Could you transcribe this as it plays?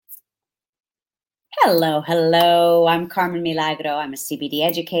Hello, hello. I'm Carmen Milagro. I'm a CBD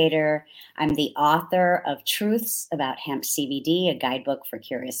educator. I'm the author of Truths About Hemp CBD, a guidebook for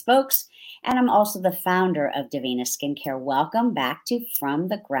curious folks. And I'm also the founder of Divina Skincare. Welcome back to From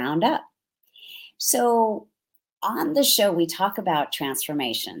the Ground Up. So, on the show, we talk about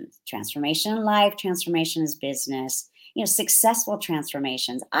transformation in life, transformation as business. Successful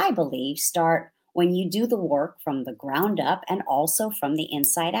transformations, I believe, start when you do the work from the ground up and also from the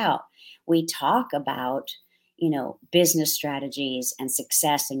inside out. We talk about, business strategies and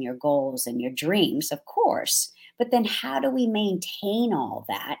success and your goals and your dreams, of course. But then how do we maintain all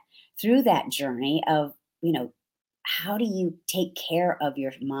that through that journey of, how do you take care of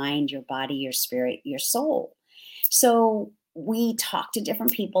your mind, your body, your spirit, your soul? So we talk to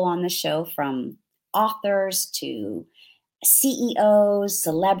different people on the show, from authors to CEOs,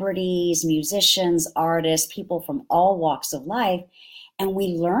 celebrities, musicians, artists, people from all walks of life, and we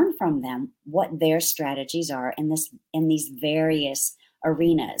learn from them what their strategies are in these various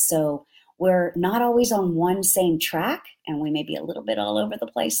arenas. So we're not always on one same track, and we may be a little bit all over the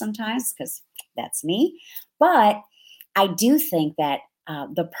place sometimes, because that's me. But I do think that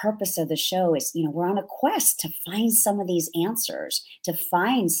the purpose of the show is, we're on a quest to find some of these answers, to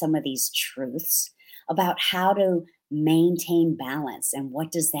find some of these truths about how to maintain balance and what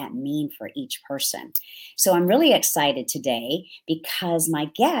does that mean for each person. So I'm really excited today because my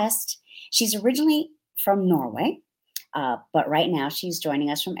guest, she's originally from Norway, but right now she's joining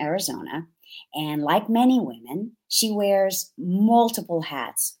us from Arizona. And like many women, she wears multiple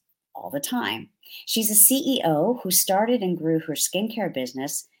hats all the time. She's a CEO who started and grew her skincare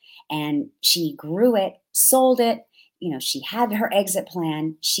business, and she grew it, sold it. She had her exit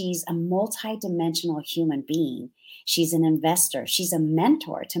plan. She's a multidimensional human being. She's an investor. She's a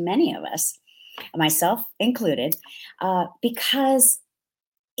mentor to many of us, myself included, because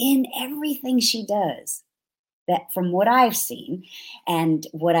in everything she does, that from what I've seen and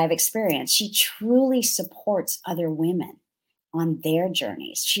what I've experienced, she truly supports other women on their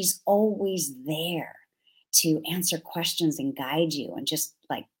journeys. She's always there to answer questions and guide you and just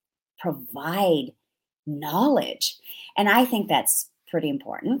like provide knowledge. And I think that's pretty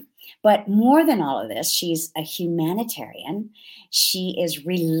important. But more than all of this, she's a humanitarian. She is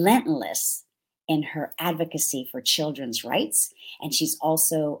relentless in her advocacy for children's rights. And she's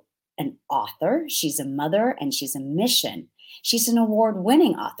also an author. She's a mother, and she's a mission. She's an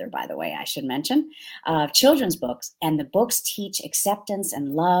award-winning author, by the way, I should mention, of children's books. And the books teach acceptance and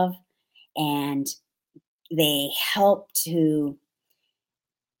love, and they help to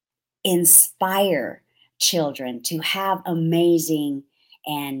inspire children to have amazing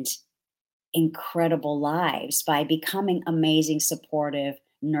and incredible lives by becoming amazing, supportive,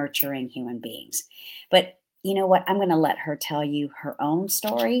 nurturing human beings. But you know what? I'm going to let her tell you her own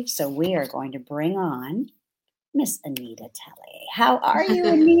story. So we are going to bring on Miss Anita Telle. How are you,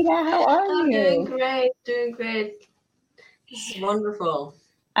 Anita? How are I'm you? doing great. This is wonderful.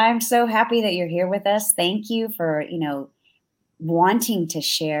 I'm so happy that you're here with us. Thank you for, wanting to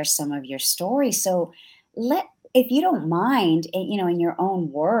share some of your story. So if you don't mind, in your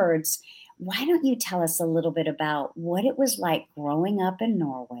own words, why don't you tell us a little bit about what it was like growing up in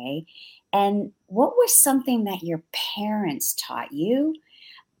Norway, and what was something that your parents taught you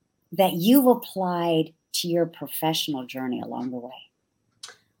that you've applied to your professional journey along the way?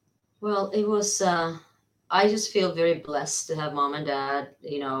 Well, it was, I just feel very blessed to have mom and dad.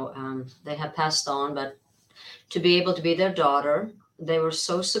 They have passed on, but to be able to be their daughter, they were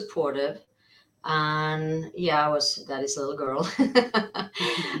so supportive. And yeah, I was daddy's little girl.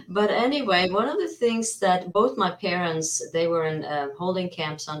 But anyway, one of the things that both my parents, they were in holding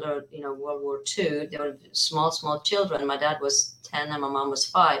camps under, World War II. They were small children. My dad was 10 and my mom was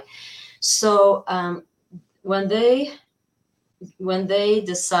 5. So when they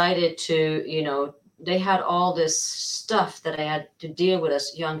decided to, they had all this stuff that I had to deal with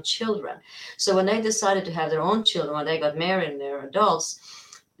as young children. So when they decided to have their own children, when they got married and they're adults,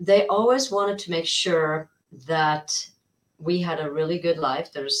 they always wanted to make sure that we had a really good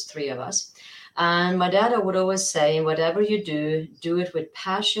life. There's 3 of us. And my dad would always say, whatever you do it with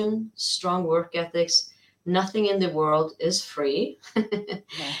passion, strong work ethics. Nothing in the world is free.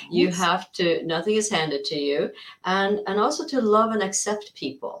 You Right. have to, nothing is handed to you. And also to love and accept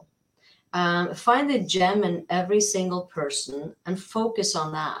people. Find the gem in every single person and focus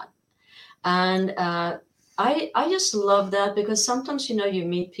on that. And I just love that, because sometimes, you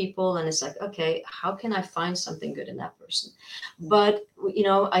meet people and it's like, okay, how can I find something good in that person? But,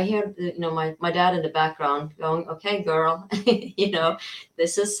 I hear, my dad in the background going, okay, girl,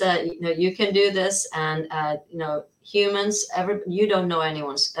 this is, you can do this. And, humans, you don't know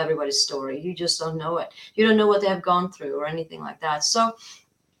everybody's story. You just don't know it. You don't know what they have gone through or anything like that. So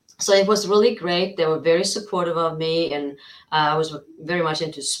it was really great. They were very supportive of me, and I was very much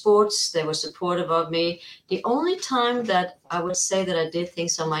into sports. They were supportive of me. The only time that I would say that I did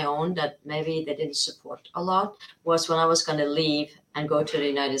things on my own that maybe they didn't support a lot was when I was going to leave and go to the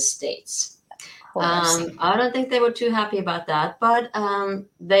United States. I don't think they were too happy about that, but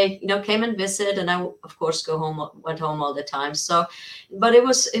they, came and visited, and I, of course, went home all the time. So, but it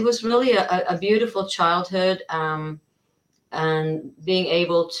was really a beautiful childhood. And being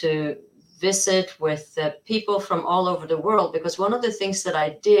able to visit with people from all over the world. Because one of the things that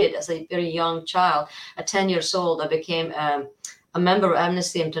I did as a very young child, at 10 years old, I became a member of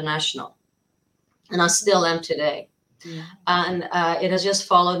Amnesty International, and I still am today. Yeah. And it has just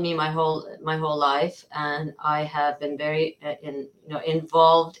followed me my whole life, and I have been very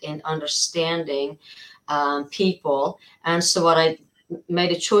involved in understanding people. And so what I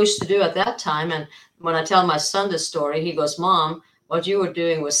made a choice to do at that time, and when I tell my son this story, he goes, "Mom, what you were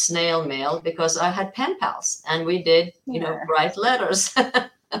doing was snail mail," because I had pen pals and we did, write letters.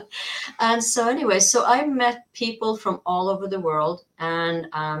 And so anyway, so I met people from all over the world, and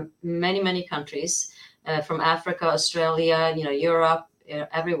many, many countries, from Africa, Australia, Europe,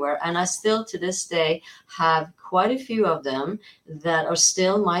 everywhere. And I still to this day have quite a few of them that are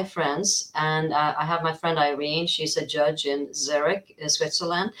still my friends. And I have my friend Irene. She's a judge in Zurich,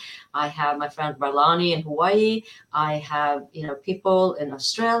 Switzerland. I have my friend Barlani in Hawaii. I have, people in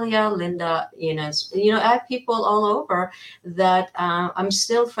Australia, Linda, I have people all over that I'm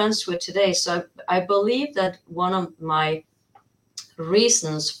still friends with today. So I believe that one of my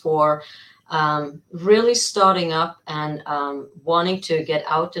reasons for really starting up and wanting to get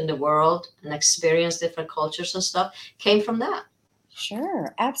out in the world and experience different cultures and stuff came from that.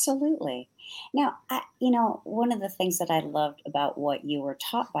 Sure, absolutely. Now, one of the things that I loved about what you were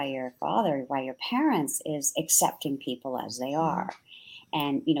taught by your father, by your parents, is accepting people as they are,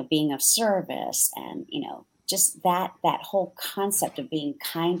 and being of service, and just that whole concept of being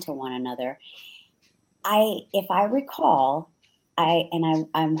kind to one another. If I recall,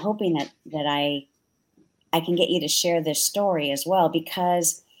 I'm hoping that I can get you to share this story as well,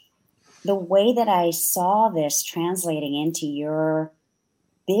 because the way that I saw this translating into your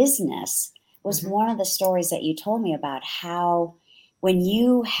business was one of the stories that you told me about how when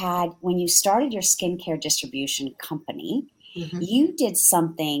you started your skincare distribution company, you did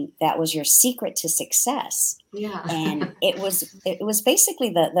something that was your secret to success. Yeah. And it was basically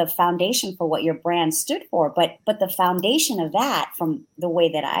the foundation for what your brand stood for. But the foundation of that, from the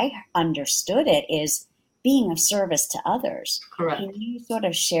way that I understood it, is being of service to others. Correct. Can you sort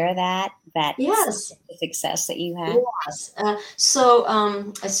of share that yes. success that you had? Yes. So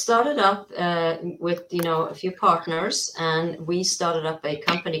I started up with a few partners, and we started up a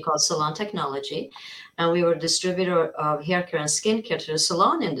company called Salon Technology, and we were a distributor of hair care and skincare to the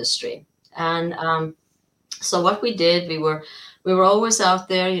salon industry. And so what we did, we were always out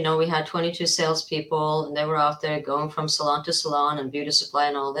there. We had 22 salespeople, and they were out there going from salon to salon and beauty supply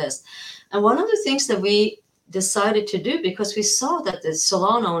and all this. And one of the things that we decided to do, because we saw that the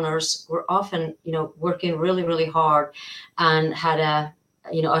salon owners were often, working really, really hard, and had a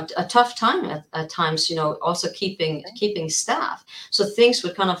tough time at times, also keeping staff. So things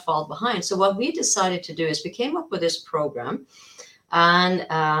would kind of fall behind. So what we decided to do is we came up with this program,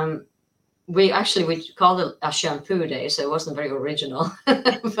 and we called it a shampoo day, so it wasn't very original.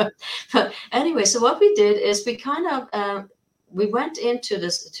 but anyway, so what we did is we kind of we went into the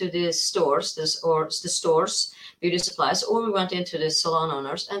stores, beauty supplies, or we went into the salon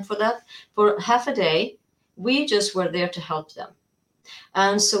owners, and for half a day, we just were there to help them.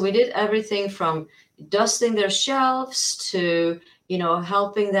 And so we did everything from dusting their shelves to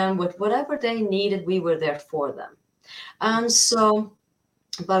helping them with whatever they needed. We were there for them. And so,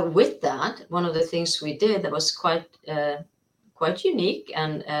 but with that, one of the things we did that was quite unique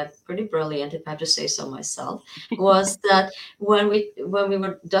and pretty brilliant, if I have to say so myself, was that when we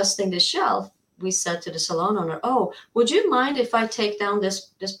were dusting the shelf, we said to the salon owner, "Oh, would you mind if I take down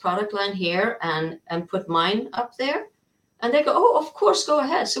this product line here and put mine up there?" And they go, "Oh, of course, go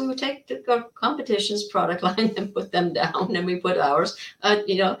ahead." So we would take the competition's product line and put them down, and we put ours at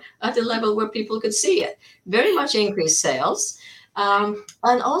the level where people could see it. Very much increased sales.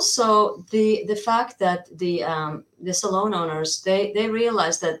 And also the fact that the salon owners, they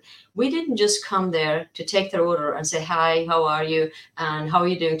realized that we didn't just come there to take their order and say, "Hi, how are you? And how are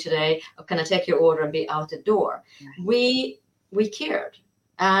you doing today? Can I take your order?" and be out the door. Right. We cared.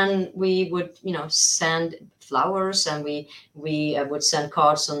 and we would, send flowers, and we would send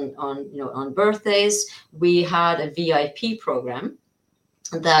cards on birthdays. We had a VIP program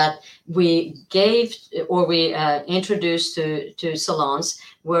that we gave, or we introduced to salons,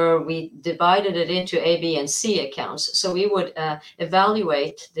 where we divided it into A, B, and C accounts. So we would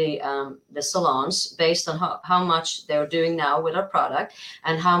evaluate the salons based on how much they're doing now with our product,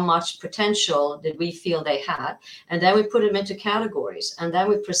 and how much potential did we feel they had. And then we put them into categories, and then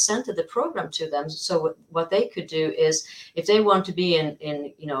we presented the program to them. So what they could do is, if they want to be in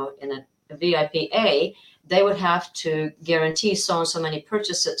a VIP A, they would have to guarantee so many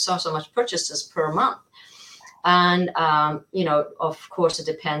purchases, so much purchases per month. And, of course, it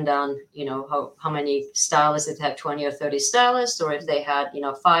depends on, how many stylists, if they have 20 or 30 stylists, or if they had,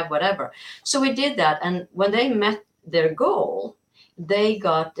 5, whatever. So we did that. And when they met their goal, they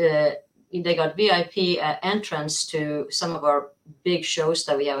got VIP entrance to some of our big shows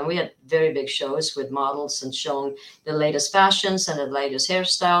that we have. And we had very big shows with models and showing the latest fashions and the latest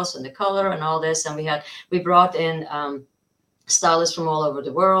hairstyles and the color and all this. And we brought in stylists from all over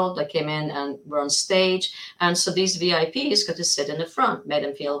the world that came in and were on stage. And so these VIPs got to sit in the front, made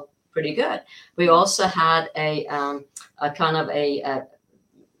them feel pretty good. We also had a kind of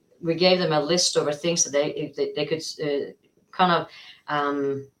we gave them a list over things that they could kind of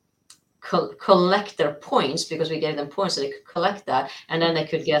collect their points, because we gave them points, so they could collect that, and then they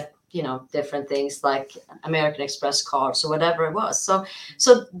could get different things like American Express cards or whatever it was. So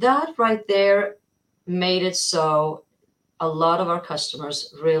that right there made it so a lot of our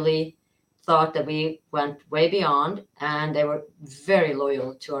customers really thought that we went way beyond, and they were very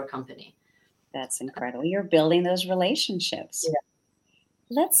loyal to our company. That's incredible. You're building those relationships. Yeah.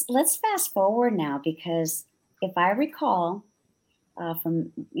 Let's fast forward now, because if I recall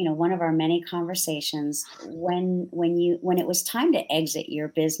from one of our many conversations, when it was time to exit your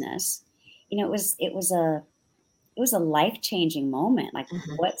business, it was a life-changing moment. Like,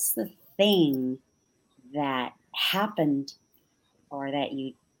 Mm-hmm. what's the thing that happened, or that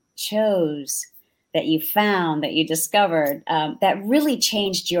you chose, that you found, that you discovered, that really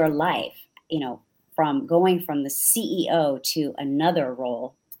changed your life, from going from the CEO to another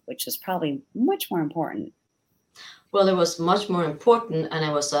role, which was probably much more important? Well, it was much more important, and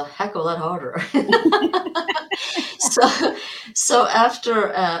it was a heck of a lot harder. so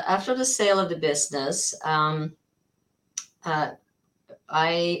after the sale of the business,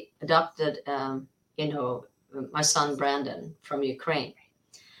 I adopted, my son Brandon from Ukraine,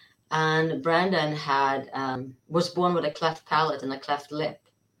 and Brandon was born with a cleft palate and a cleft lip.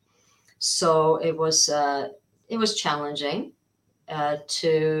 So it was challenging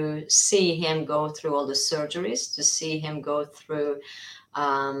to see him go through all the surgeries, to see him go through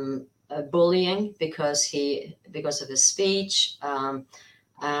bullying because of his speech,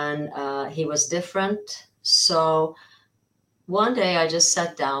 and he was different. So one day I just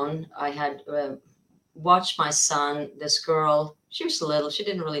sat down. I had watched my son. This girl, she was little. She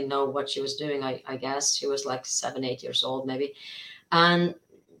didn't really know what she was doing. I guess she was like 7, 8 years old, maybe. And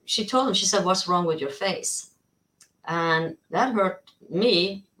she told him, she said, "What's wrong with your face?" And that hurt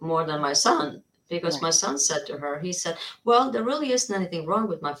me more than my son, because Right. my son said to her, he said, "Well, there really isn't anything wrong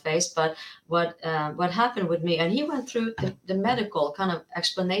with my face, but what happened with me," and he went through the medical kind of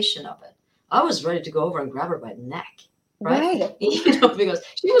explanation of it. I was ready to go over and grab her by the neck, right? Right. Because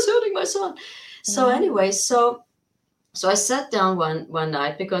she was hurting my son. So Right. anyway, so I sat down one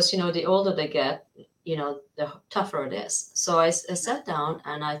night, because the older they get, the tougher it is. So I sat down,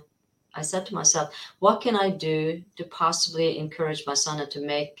 and I said to myself, what can I do to possibly encourage my son and to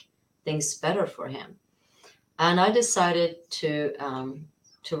make things better for him? And I decided to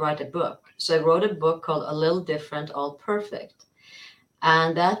write a book. So I wrote a book called A Little Different, All Perfect.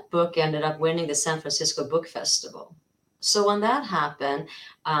 And that book ended up winning the San Francisco Book Festival. So when that happened,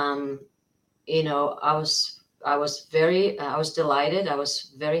 I was delighted. I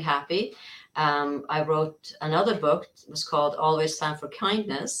was very happy. I wrote another book. It was called Always Time for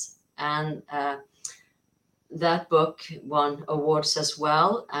Kindness. And that book won awards as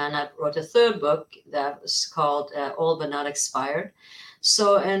well. And I wrote a third book that was called All But Not Expired. So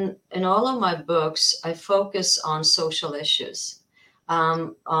in all of my books, I focus on social issues,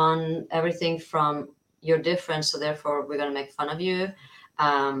 on everything from "you're different, so therefore we're going to make fun of you."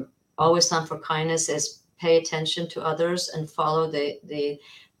 Always Time for Kindness is pay attention to others and follow the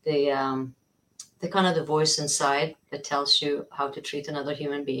kind of the voice inside that tells you how to treat another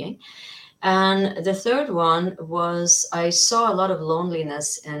human being. And the third one was, I saw a lot of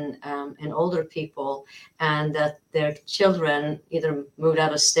loneliness in older people, and that their children either moved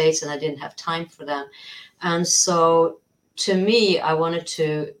out of states and I didn't have time for them. And so to me, I wanted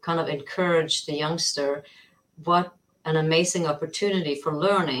to kind of encourage the youngster what an amazing opportunity for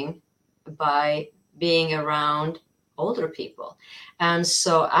learning by being around older people. And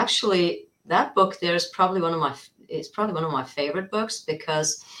so actually that book there is probably it's probably one of my favorite books,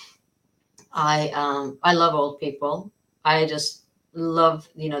 because I love old people. I just love,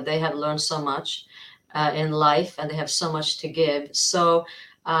 they have learned so much in life, and they have so much to give. So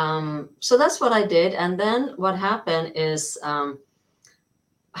that's what I did. And then what happened is, a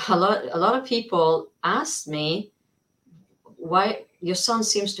lot of people asked me why your son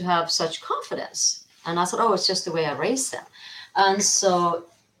seems to have such confidence. And I thought, oh, it's just the way I raised him. And so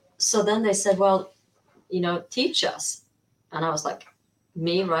then they said, well, teach us. And I was like,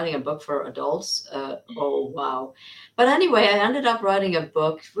 me writing a book for adults? Oh, wow. But anyway, I ended up writing a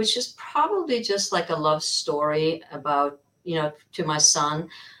book, which is probably just like a love story about, to my son,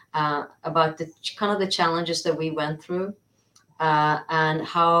 about the kind of the challenges that we went through, and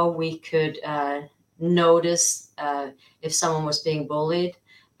how we could notice if someone was being bullied,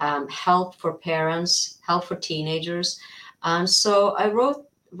 help for parents, help for teenagers. And so I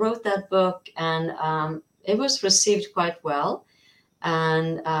wrote that book, and it was received quite well,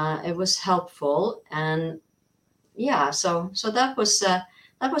 and it was helpful. And yeah, so that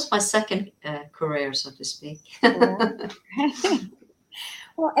was my second career, so to speak. Right.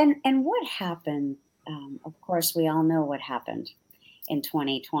 Well, and what happened? Of course, we all know what happened in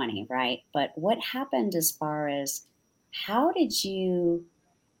 2020, right? But what happened as far as how did you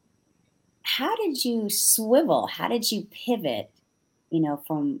how did you swivel? How did you pivot?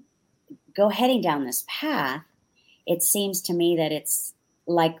 From go heading down this path. It seems to me that it's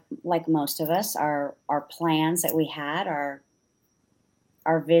like most of us, our plans that we had, our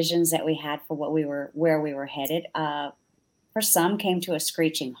visions that we had for where we were headed. For some, came to a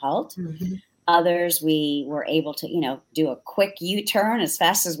screeching halt. Mhm. Others, we were able to, do a quick U-turn as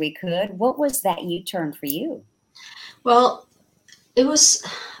fast as we could. What was that U-turn for you? Well, it was.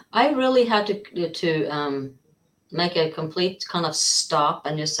 I really had to make a complete kind of stop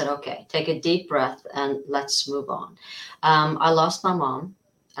and just said, okay, take a deep breath and let's move on. I lost my mom.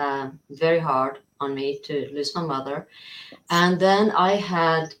 Very hard on me to lose my mother, Yes. and then I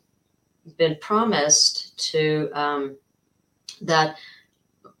had been promised to that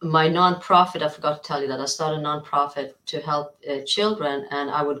my nonprofit, I forgot to tell you that I started a nonprofit to help children,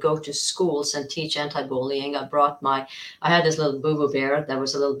 and I would go to schools and teach anti-bullying. I had this little boo-boo bear. That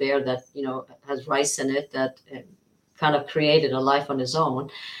was a little bear that, has rice in it, that kind of created a life on his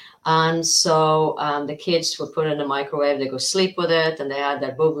own. And so the kids would put it in the microwave, they go sleep with it, and they had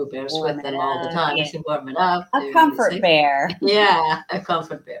their boo-boo bears Warm with it them all the up. time Yeah. to warm it up, A do all these comfort things. bear. Yeah, a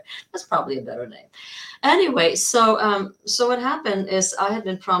comfort bear. That's probably a better name. Anyway, so what happened is I had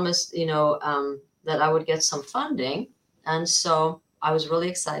been promised, that I would get some funding, and so I was really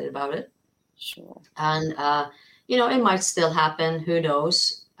excited about it. Sure. And it might still happen. Who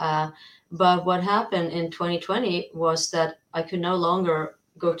knows? But what happened in 2020 was that I could no longer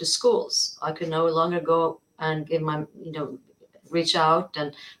go to schools. I could no longer go and give my, reach out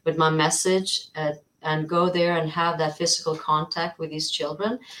and with my message, and go there and have that physical contact with these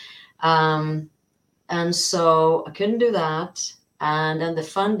children. And so I couldn't do that. And then the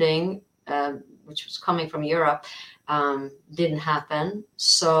funding, which was coming from Europe, didn't happen.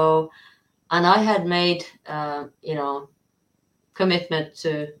 So, and I had made, commitment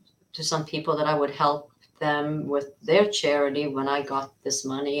to some people that I would help them with their charity when I got this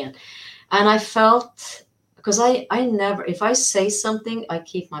money. And I felt, because I never, if I say something, I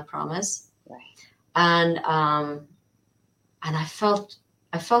keep my promise. Right. And I felt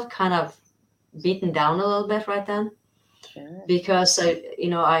kind of beaten down a little bit right then, Sure. because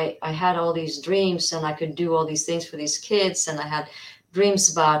I had all these dreams, and I could do all these things for these kids, and I had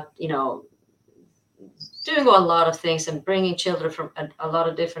dreams about, doing a lot of things and bringing children from a lot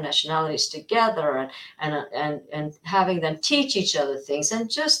of different nationalities together, and having them teach each other things, and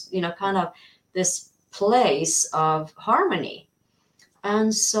just, kind of this place of harmony.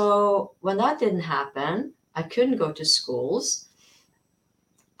 And so when that didn't happen, I couldn't go to schools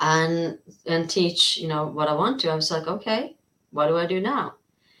and teach, what I want to. I was like, okay, what do I do now?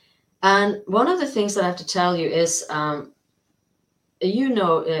 And one of the things that I have to tell you is,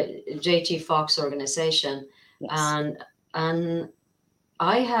 JT Fox organization, Yes. and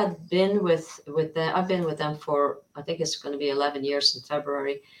I had been with them. I've been with them for, I think it's going to be 11 years in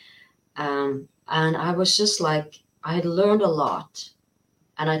February, and I was just like, I had learned a lot,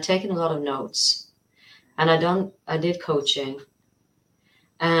 and I'd taken a lot of notes, and I did coaching,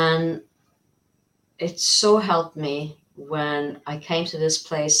 and it so helped me when I came to this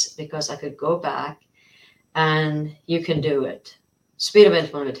place, because I could go back and you can do it. Speed of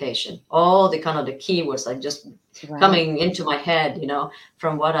implementation, all the kind of the keywords like just coming into my head,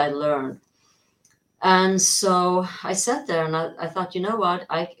 from what I learned. And so I sat there and I thought, you know what,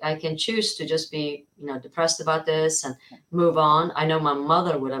 I can choose to just be, depressed about this and move on. I know my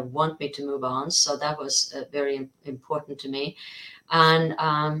mother would have want me to move on. So that was very important to me. And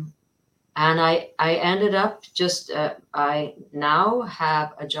I ended up just, I now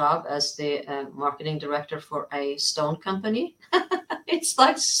have a job as the marketing director for a stone company. It's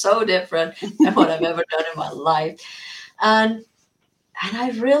like so different than what I've ever done in my life. And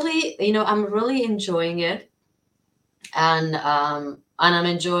I really, I'm really enjoying it. And I'm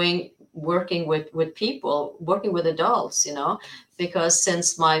enjoying working with people, working with adults, because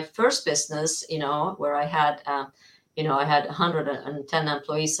since my first business, where I had, I had 110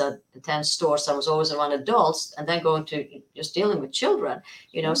 employees at 10 stores. I was always around adults, and then going to just dealing with children,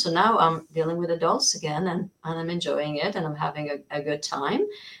 So now I'm dealing with adults again, and I'm enjoying it, and I'm having a good time,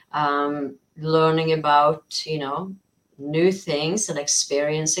 learning about, new things and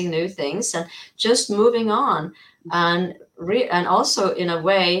experiencing new things and just moving on, and and also in a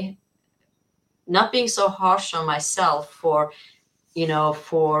way not being so harsh on myself for in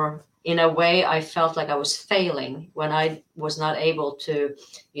a way I felt like I was failing when I was not able to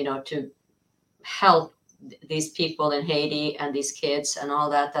to help these people in Haiti and these kids and all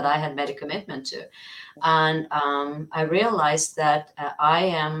that I had made a commitment to. And I realized that I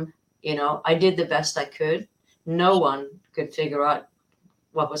am, I did the best I could. No one could figure out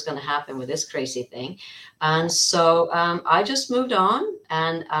what was going to happen with this crazy thing. And so I just moved on,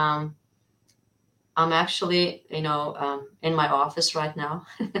 and I'm actually, in my office right now.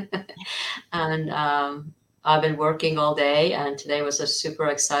 And I've been working all day, and today was a super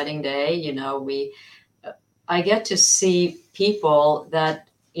exciting day. I get to see people that,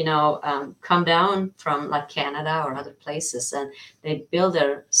 come down from like Canada or other places, and they build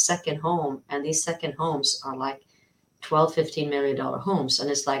their second home. And these second homes are like 12, $15 million homes. And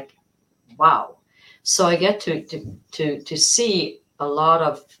it's like, wow. So I get to see a lot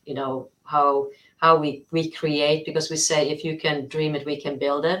of, how we create, because we say, if you can dream it, we can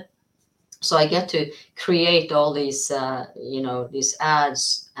build it. So I get to create all these, these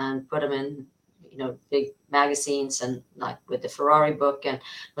ads and put them in, big magazines, and like with the Ferrari book, and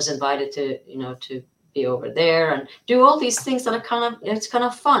was invited to, to be over there and do all these things that are it's kind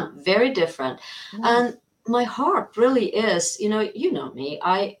of fun, very different. And my heart really is, you know me,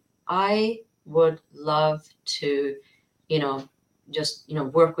 I would love to, just,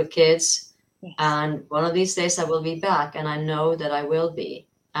 work with kids. Yes. And one of these days I will be back, and I know that I will be.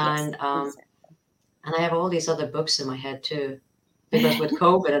 And exactly. and I have all these other books in my head too, because with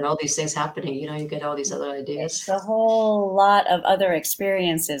COVID and all these things happening, you get all these other ideas. It's a whole lot of other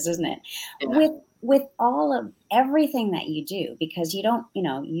experiences, isn't it? Yeah. With all of everything that you do, because you don't,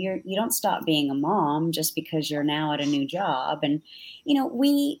 you don't stop being a mom just because you're now at a new job. And,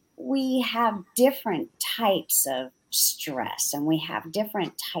 we have different types of stress, and we have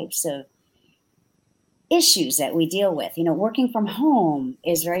different types of issues that we deal with. Working from home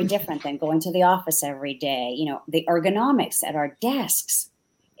is very different than going to the office every day. The ergonomics at our desks,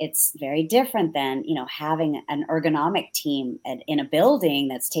 it's very different than, having an ergonomic team in a building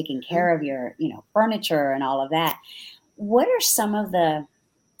that's taking care of your, furniture and all of that. What are some of the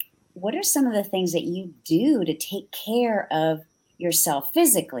things that you do to take care of yourself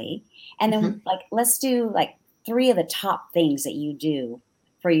physically? And then let's do like 3 of the top things that you do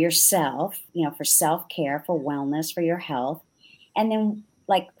for yourself, for self-care, for wellness, for your health. And then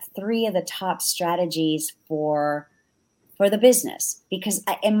like 3 of the top strategies for the business. Because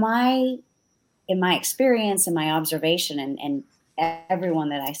in my experience and my observation, and everyone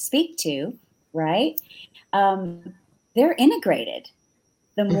that I speak to, right, they're integrated.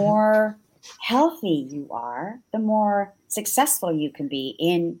 The more healthy you are, the more successful you can be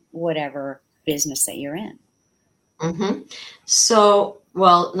in whatever business that you're in. So,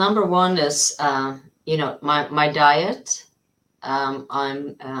 well, number one is, my diet. I'm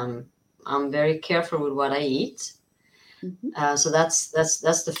very careful with what I eat. So that's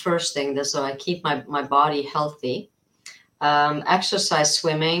the first thing. So I keep my body healthy. Exercise,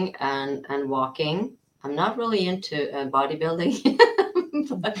 swimming, and walking. I'm not really into bodybuilding,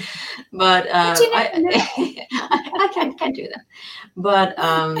 but I can't do that. But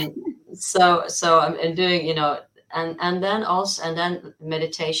so I'm doing, and then also, and then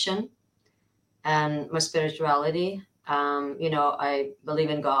meditation and my spirituality. I believe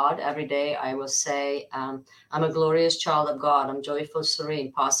in God. Every day I will say, I'm a glorious child of God. I'm joyful,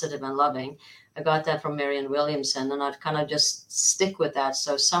 serene, positive, and loving. I got that from Marianne Williamson, and I've kind of just stick with that.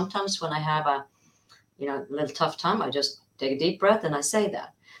 So sometimes when I have a little tough time, I just take a deep breath and I say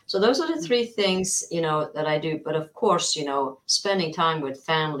that. So those are the three things, that I do. But of course, spending time with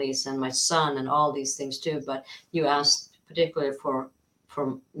families and my son and all these things too. But you asked particularly for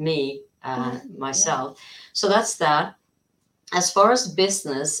me, myself. So that's that. As far as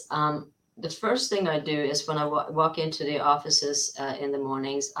business, the first thing I do is when I walk into the offices in the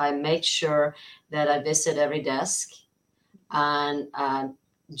mornings, I make sure that I visit every desk and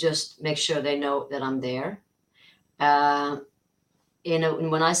just make sure they know that I'm there. Uh,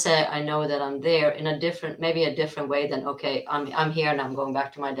 when I say I know that I'm there in maybe a different way than, okay, I'm here and I'm going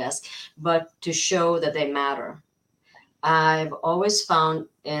back to my desk, but to show that they matter. I've always found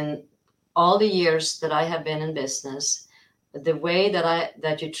in all the years that I have been in business, the way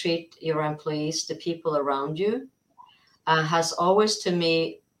that you treat your employees, the people around you, has always to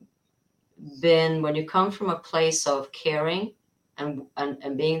me been, when you come from a place of caring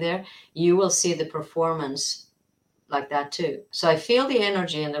and being there, you will see the performance like that too. So I feel the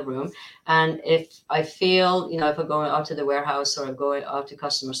energy in the room. And if I feel, if I'm going out to the warehouse or I'm going out to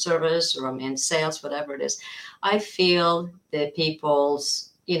customer service or I'm in sales, whatever it is, I feel the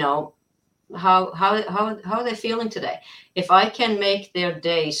people's, how are they feeling today? If I can make their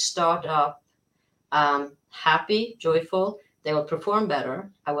day start up happy, joyful, they will perform better.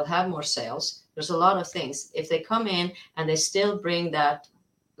 I will have more sales. There's a lot of things. If they come in and they still bring that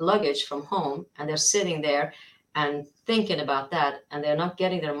luggage from home and they're sitting there and thinking about that and they're not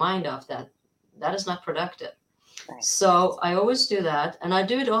getting their mind off that, that is not productive. Right. So I always do that. And I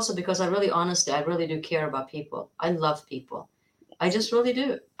do it also because I really do care about people. I love people. I just really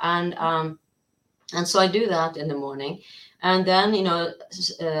do. And so I do that in the morning. And then,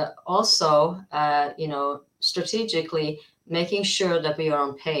 also, strategically making sure that we are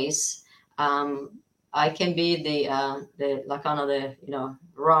on pace. I can be the like kind of the,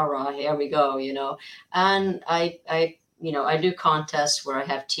 rah, here we go, and I do contests where I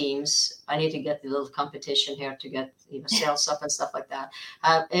have teams. I need to get the little competition here to get, sales up and stuff like that.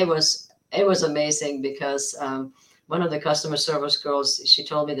 It was amazing because one of the customer service girls, she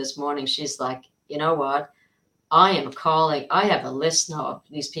told me this morning, she's like, you know what? I have a list now of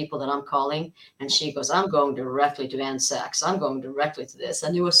these people that I'm calling. And she goes, I'm going directly to NSACs. I'm going directly to this.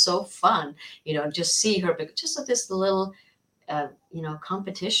 And it was so fun, just see her, but just at this little,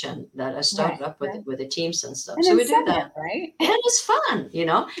 competition that I started up with the teams and stuff. And so we do that. Right. And it's fun,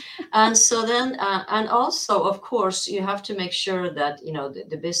 And so then, and also, of course, you have to make sure that,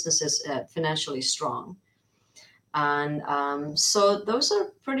 the business is financially strong. And so those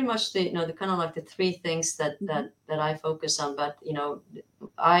are pretty much the the kind of like the three things that I focus on. But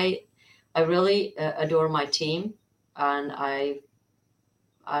I really adore my team, and I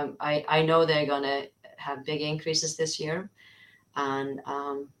know they're gonna have big increases this year, and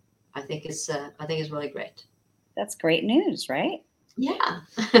I think it's really great. That's great news, right? Yeah.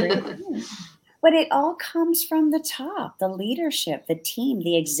 Great news. But it all comes from the top, the leadership, the team,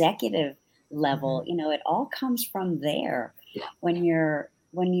 the executive level. It all comes from there. Yeah. When you're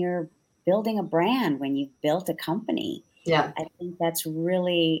building a brand, when you've built a company. Yeah. I think that's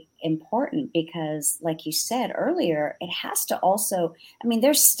really important because, like you said earlier, it has to also,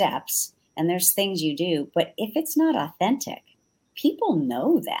 there's steps and there's things you do, but if it's not authentic, people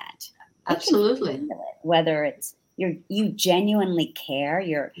know that. Absolutely. They can feel it, whether it's you genuinely care,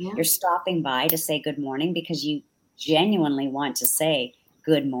 you're stopping by to say good morning because you genuinely want to say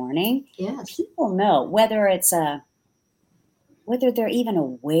good morning. Yes. People know whether they're even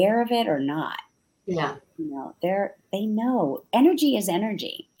aware of it or not. Yeah. They know energy is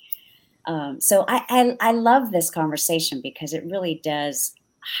energy. So I love this conversation because it really does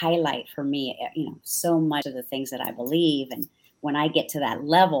highlight for me, so much of the things that I believe. And when I get to that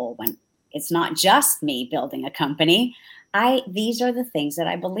level, when it's not just me building a company, these are the things that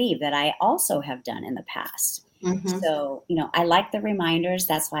I believe that I also have done in the past. Mm-hmm. So, I like the reminders.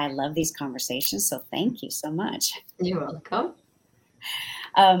 That's why I love these conversations. So thank you so much. You're welcome.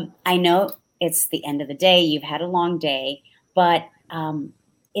 I know it's the end of the day. You've had a long day, but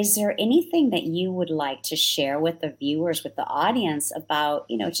is there anything that you would like to share with the viewers, with the audience about,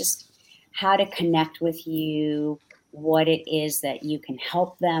 just how to connect with you, what it is that you can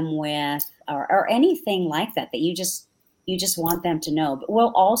help them with, or anything like that you just want them to know? But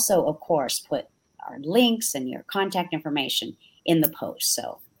we'll also, of course, put our links and your contact information in the post,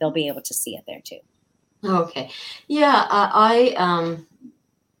 so they'll be able to see it there too. Okay. Yeah, I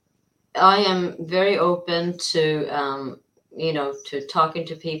am very open to to talking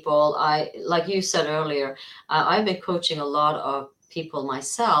to people. Like you said earlier, I've been coaching a lot of people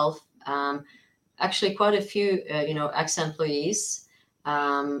myself. Actually, quite a few ex-employees,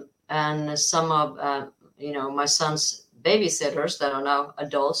 And some of my son's babysitters that are now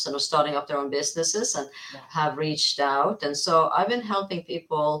adults and are starting up their own businesses and have reached out. And so I've been helping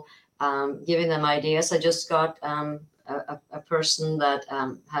people, giving them ideas. I just got a person that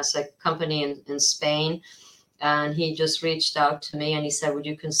has a company in Spain, and he just reached out to me and he said, would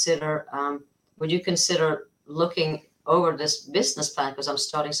you consider looking over this business plan because I'm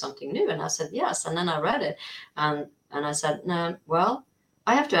starting something new? And I said yes. And then I read it, and I said, no, well,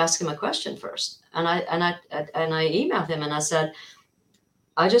 I have to ask him a question first. And I emailed him and I said,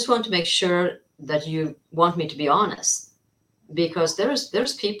 I just want to make sure that you want me to be honest, because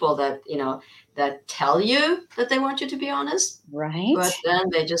there's people that that tell you that they want you to be honest, Right. but then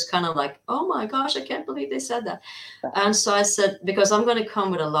they just kind of like, oh my gosh, I can't believe they said that. And so I said, because I'm going to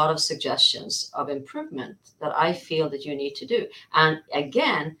come with a lot of suggestions of improvement that I feel that you need to do. And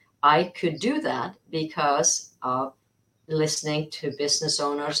again, I could do that because of listening to business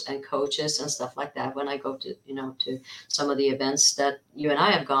owners and coaches and stuff like that when I go to to some of the events that you and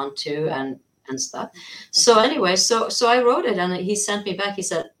I have gone to and stuff. So anyway, so I wrote it and he sent me back.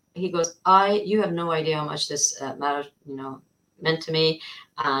 He goes, you have no idea how much this matter meant to me.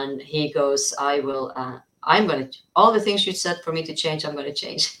 And he goes, I'm going to, all the things you said for me to change, I'm going to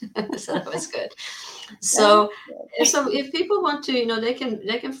change. So that was good. So if people want to,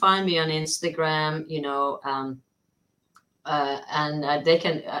 they can find me on Instagram, and they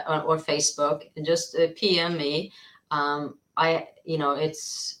can or Facebook, and just PM me.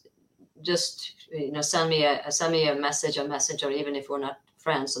 It's just send me a message or even if we're not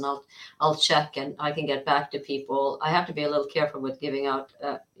friends, and I'll check and I can get back to people. I have to be a little careful with giving out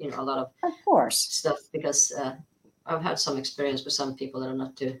a lot of course stuff, because I've had some experience with some people that are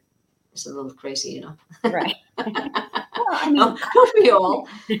not too, it's a little crazy, Right. Well, I mean, don't we all?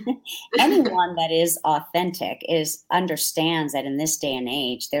 Anyone that is authentic understands that in this day and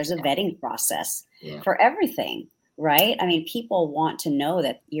age, there's a vetting process for everything, right? I mean, people want to know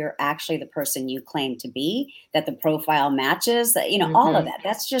that you're actually the person you claim to be, that the profile matches, that, all of that.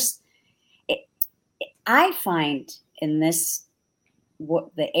 That's just, I find in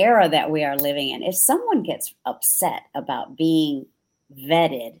the era that we are living in, if someone gets upset about being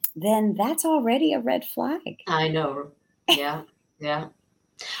vetted, then that's already a red flag. I know. Yeah. And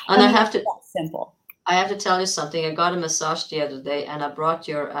I have to, that's simple. I have to tell you something. I got a massage the other day and I brought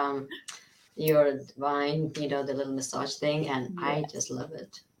your wine, the little massage thing, and I just love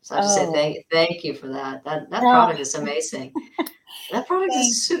it. So I have to say thank you for that. That product is amazing. That product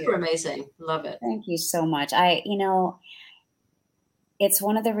is super amazing. Love it. Thank you so much. It's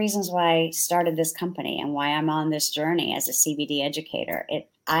one of the reasons why I started this company and why I'm on this journey as a CBD educator.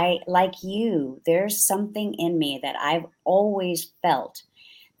 Like you, there's something in me that I've always felt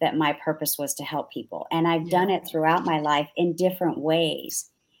that my purpose was to help people. And I've done it throughout my life in different ways.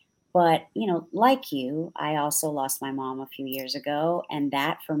 But, like you, I also lost my mom a few years ago. And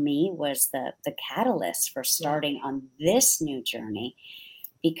that for me was the catalyst for starting on this new journey,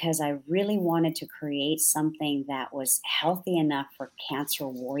 because I really wanted to create something that was healthy enough for cancer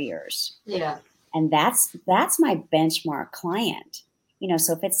warriors. Yeah. And that's my benchmark client.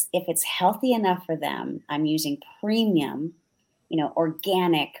 So if it's healthy enough for them, I'm using premium,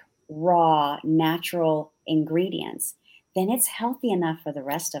 organic, raw, natural ingredients, then it's healthy enough for the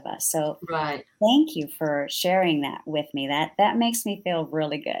rest of us. So thank you for sharing that with me. That makes me feel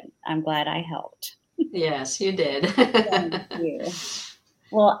really good. I'm glad I helped. Yes, you did. Thank you.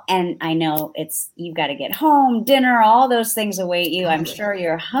 Well, and I know you've got to get home, dinner, all those things await you. I'm sure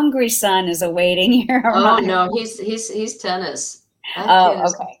your hungry son is awaiting your. Oh no, he's tennis.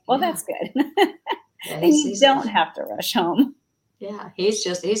 Okay. Well, that's good. And you don't have to rush home. Yeah, he's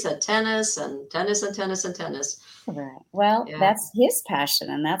at tennis and tennis and tennis and tennis. Right. Well, that's his passion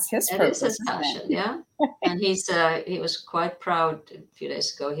and that's his purpose. It is his passion, yeah. And he was quite proud a few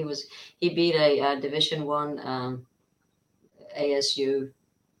days ago. He beat a Division I ASU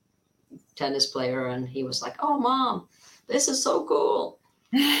tennis player, and he was like, "Oh, Mom, this is so cool."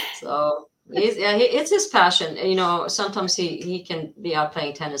 So it's his passion. Sometimes he can be out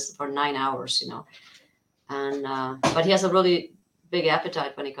playing tennis for 9 hours, and but he has a really big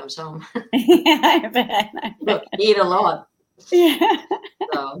appetite when he comes home. I bet. Look, eat a lot. Yeah.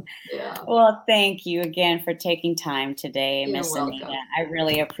 So, yeah. Well, thank you again for taking time today, Miss Anita. I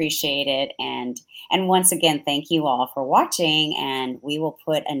really appreciate it. And once again, thank you all for watching. And we will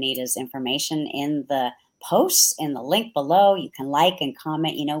put Anita's information in the posts in the link below. You can like and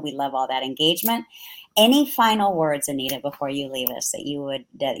comment. We love all that engagement. Any final words, Anita, before you leave us that you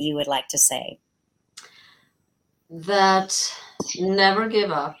would like to say? That never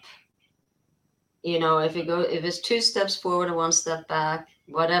give up. if it's two steps forward and one step back,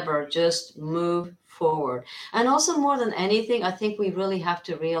 whatever, just move forward. And also, more than anything, I think we really have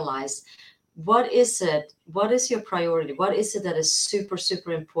to realize, what is your priority? What is it that is super,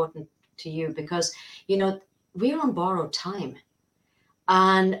 super important to you? Because, we're on borrowed time.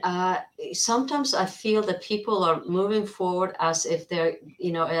 And sometimes I feel that people are moving forward as if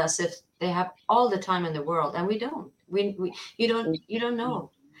as if they have all the time in the world, and we don't. You don't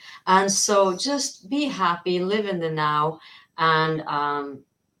know. And so just be happy, live in the now,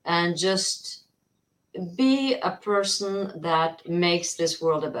 and just be a person that makes this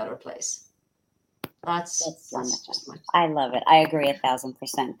world a better place. That's That's wonderful. just my. I love it. I agree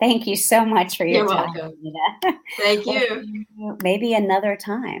 1,000%. Thank you so much for your You're time, welcome. Anita. Thank We'll you. see you maybe another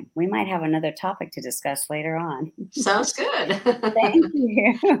time. We might have another topic to discuss later on. Sounds good. Thank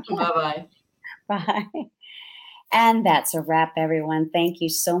you. Bye-bye. Bye. And that's a wrap, everyone. Thank you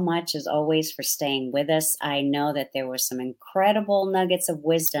so much, as always, for staying with us. I know that there were some incredible nuggets of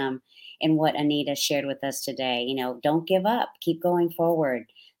wisdom in what Anita shared with us today. Don't give up, keep going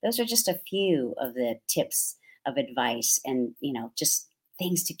forward. Those are just a few of the tips of advice and, just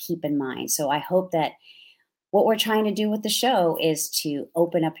things to keep in mind. So I hope that what we're trying to do with the show is to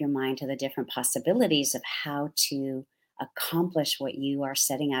open up your mind to the different possibilities of how to accomplish what you are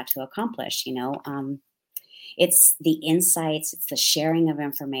setting out to accomplish. It's the insights, it's the sharing of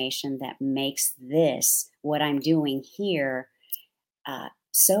information that makes this, what I'm doing here,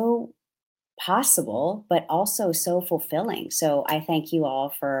 so possible, but also so fulfilling. So I thank you all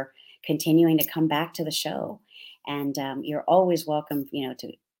for continuing to come back to the show. And you're always welcome,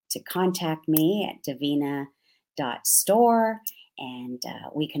 to contact me at davina.store. And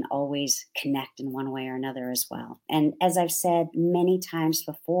we can always connect in one way or another as well. And as I've said many times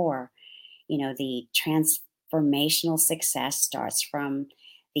before, the transformational success starts from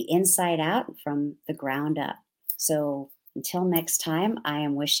the inside out, from the ground up. So until next time, I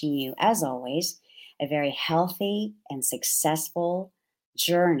am wishing you, as always, a very healthy and successful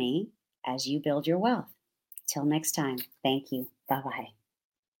journey as you build your wealth. Till next time, thank you. Bye bye.